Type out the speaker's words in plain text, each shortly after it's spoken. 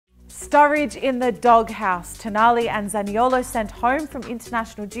Sturridge in the doghouse, Tonali and Zaniolo sent home from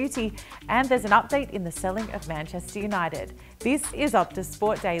international duty, and there's an update in the selling of Manchester United. This is Optus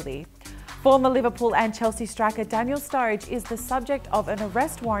Sport Daily. Former Liverpool and Chelsea striker Daniel Sturridge is the subject of an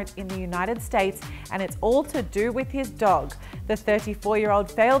arrest warrant in the United States, and it's all to do with his dog. The 34-year-old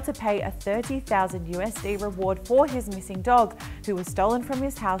failed to pay a $30,000 reward for his missing dog, who was stolen from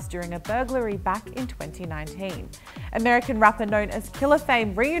his house during a burglary back in 2019. American rapper known as Killer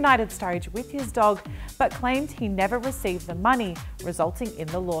Fame reunited Sturridge with his dog, but claimed he never received the money, resulting in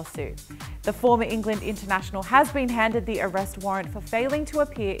the lawsuit. The former England international has been handed the arrest warrant for failing to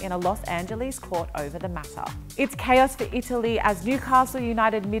appear in a Los Angeles court over the matter. It's chaos for Italy as Newcastle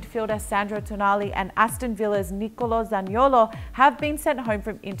United midfielder Sandro Tonali and Aston Villa's Nicolo Zaniolo have been sent home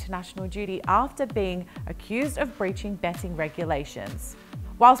from international duty after being accused of breaching betting regulations.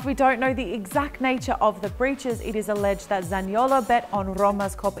 Whilst we don't know the exact nature of the breaches, it is alleged that Zaniolo bet on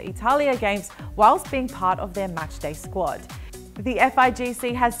Roma's Coppa Italia games whilst being part of their matchday squad. The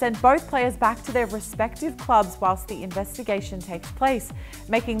FIGC has sent both players back to their respective clubs whilst the investigation takes place,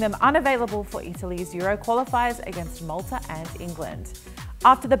 making them unavailable for Italy's Euro qualifiers against Malta and England.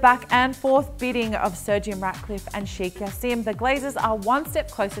 After the back and forth bidding of Sir Jim Ratcliffe and Sheikh Yassim, the Glazers are one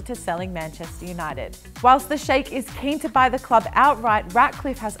step closer to selling Manchester United. Whilst the Sheikh is keen to buy the club outright,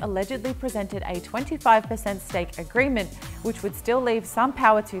 Ratcliffe has allegedly presented a 25% stake agreement, which would still leave some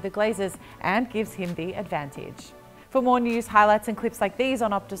power to the Glazers and gives him the advantage. For more news, highlights and clips like these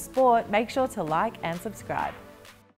on Optus Sport, make sure to like and subscribe.